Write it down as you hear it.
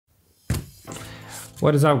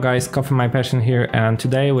What is up guys, Coffee My Passion here, and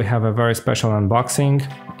today we have a very special unboxing.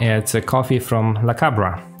 It's a coffee from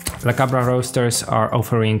Cabra. Cabra Roasters are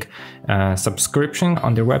offering a subscription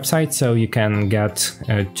on their website, so you can get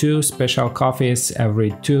 2 special coffees every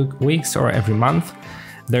 2 weeks or every month.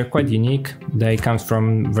 They're quite unique. They come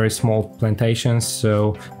from very small plantations,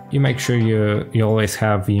 so you make sure you always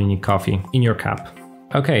have a unique coffee in your cup.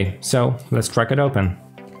 Okay, so let's crack it open.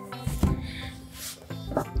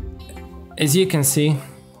 As you can see,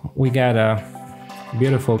 we got a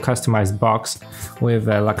beautiful customized box with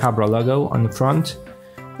a Cabra logo on the front.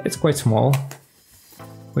 It's quite small.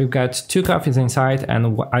 We've got 2 coffees inside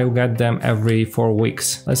and I'll get them every 4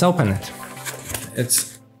 weeks. Let's open it.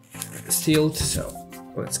 It's sealed, so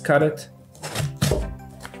let's cut it.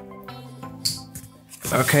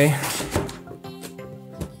 Okay.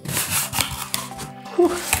 Whew.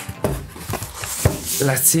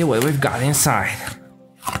 Let's see what we've got inside.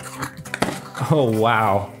 Oh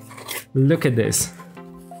wow, look at this.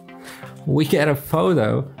 We get a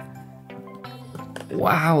photo.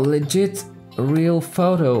 Wow, legit real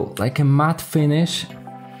photo, like a matte finish.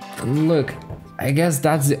 Look, I guess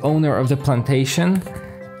that's the owner of the plantation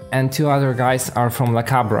and 2 other guys are from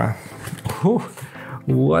Cabra. Whew,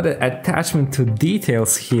 what an attachment to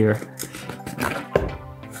details here.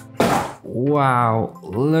 Wow,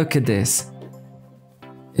 look at this.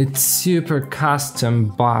 It's super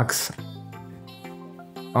custom box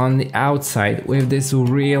on the outside with this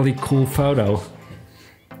really cool photo.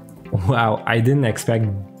 Wow, I didn't expect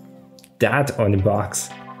that on the box.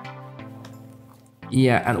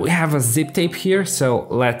 Yeah, and we have a zip tape here, so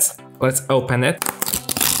let's open it.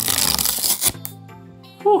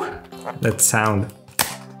 Whew, that sound.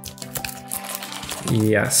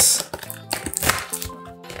 Yes.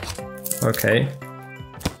 Okay.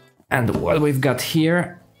 And what we've got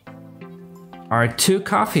here are 2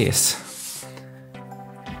 coffees.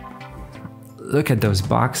 Look at those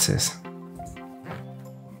boxes.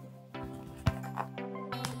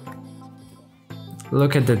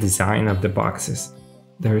 Look at the design of the boxes.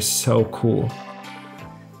 They're so cool.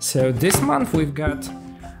 So this month we've got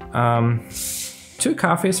 2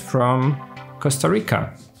 coffees from Costa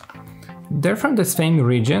Rica. They're from the same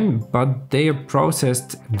region, but they are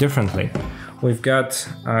processed differently. We've got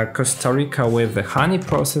Costa Rica with the honey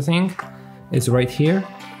processing, it's right here.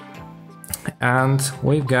 And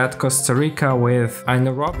we've got Costa Rica with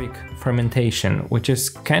anaerobic fermentation, which is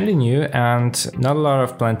kind of new and not a lot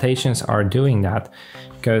of plantations are doing that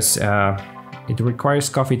because it requires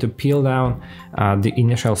coffee to peel down the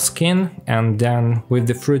initial skin and then with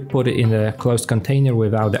the fruit put it in a closed container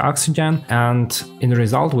without the oxygen, and in the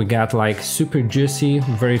result we got like super juicy,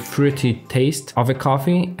 very fruity taste of a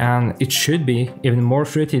coffee, and it should be even more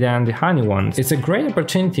fruity than the honey ones. It's a great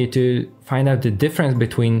opportunity to find out the difference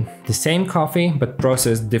between the same coffee but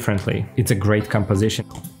processed differently. It's a great composition.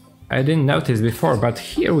 I didn't notice before, but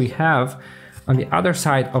here we have on the other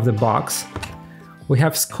side of the box we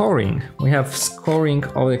have scoring. We have scoring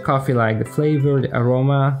of the coffee, like the flavor, the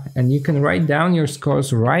aroma, and you can write down your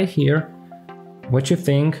scores right here, what you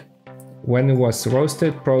think, when it was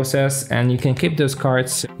roasted, processed, and you can keep those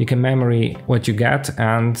cards. You can memory what you get,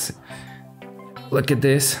 and look at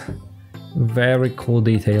this. Very cool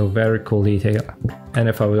detail, very cool detail. And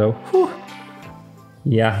a photo. Whew.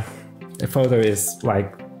 Yeah, the photo is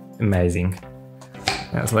like amazing.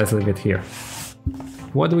 Yes, let's leave it here.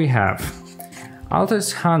 What do we have?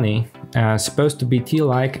 Altus honey, supposed to be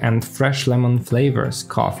tea-like and fresh lemon flavors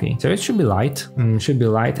coffee. So it should be light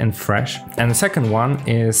and fresh. And the second one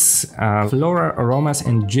is floral aromas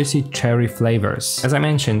and juicy cherry flavors. As I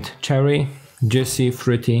mentioned, cherry, juicy,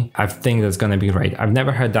 fruity. I think that's gonna be great. I've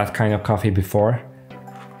never had that kind of coffee before.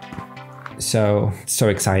 So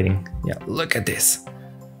exciting. Yeah, look at this.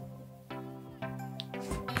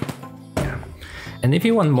 And if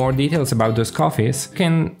you want more details about those coffees, you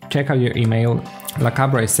can check out your email.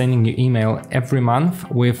 Cabra is sending you email every month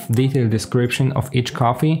with detailed description of each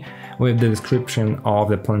coffee, with the description of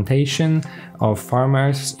the plantation, of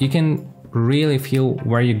farmers. You can really feel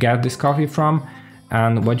where you get this coffee from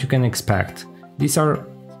and what you can expect. These are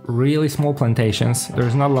really small plantations.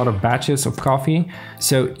 There's not a lot of batches of coffee,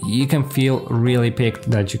 so you can feel really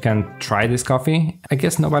picked that you can try this coffee. I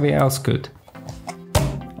guess nobody else could.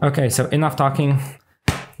 Okay, so enough talking,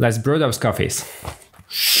 let's brew those coffees.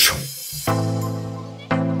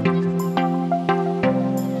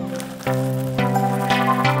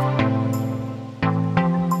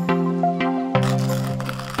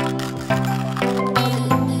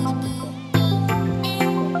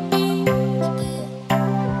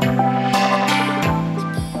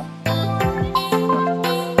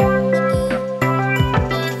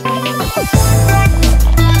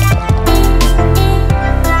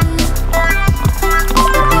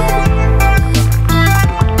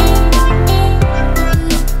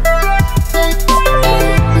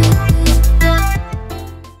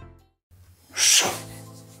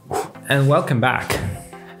 And welcome back.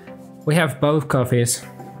 We have both coffees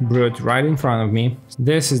brewed right in front of me.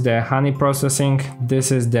 This is the honey processing,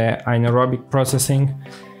 this is the anaerobic processing,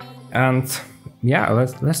 and yeah,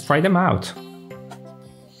 let's try them out.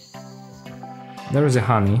 There is a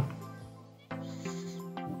honey.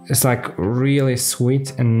 It's like really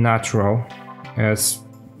sweet and natural. It's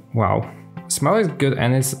wow. Smell is good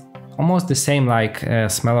and it's almost the same like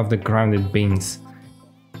smell of the grounded beans.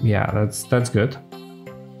 Yeah, that's good.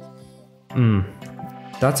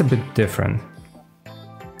 That's a bit different.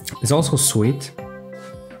 It's also sweet,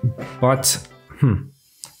 but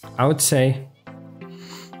I would say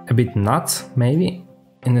a bit nuts maybe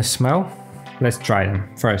in the smell. Let's try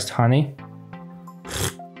them. First, honey.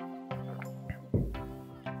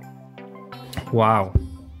 Wow.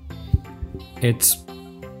 It's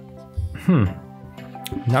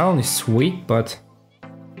not only sweet, but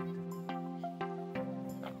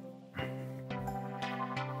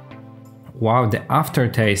wow, the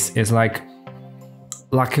aftertaste is like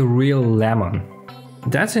a real lemon.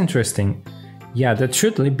 That's interesting. Yeah, that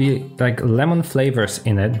should be like lemon flavors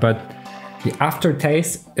in it, but the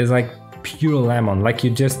aftertaste is like pure lemon. Like you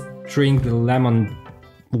just drink the lemon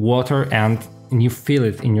water and you feel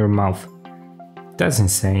it in your mouth. That's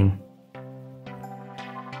insane.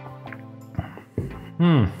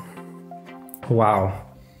 Wow.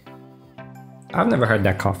 I've never had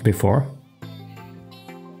that coffee before.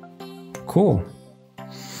 Cool.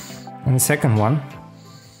 And the second one.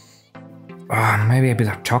 Maybe a bit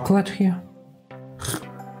of chocolate here.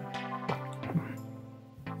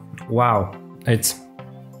 Wow. It's...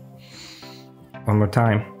 One more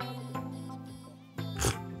time.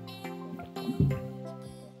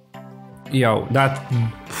 Yo,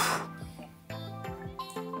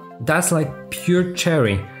 that's like pure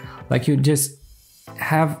cherry. Like you just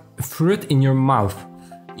have fruit in your mouth.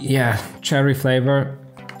 Yeah, cherry flavor,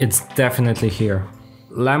 it's definitely here.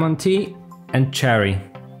 Lemon tea and cherry.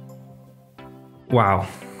 Wow,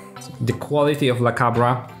 the quality of La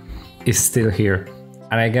Cabra is still here.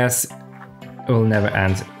 And I guess it will never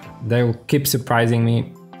end. They will keep surprising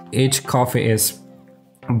me. Each coffee is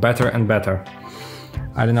better and better.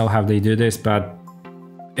 I don't know how they do this, but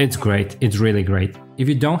it's great. It's really great. If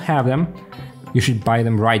you don't have them, you should buy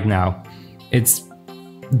them right now. It's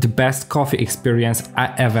the best coffee experience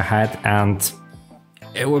I ever had, and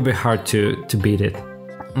it will be hard to beat it.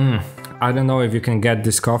 I don't know if you can get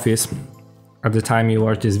these coffees at the time you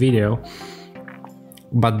watch this video,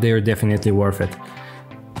 but they're definitely worth it.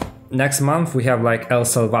 Next month we have like El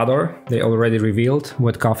Salvador. They already revealed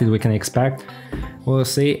what coffees we can expect. We'll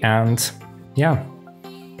see, and yeah.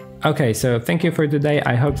 Okay, so thank you for today.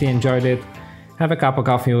 I hope you enjoyed it. Have a cup of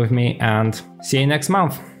coffee with me and see you next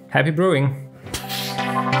month. Happy brewing!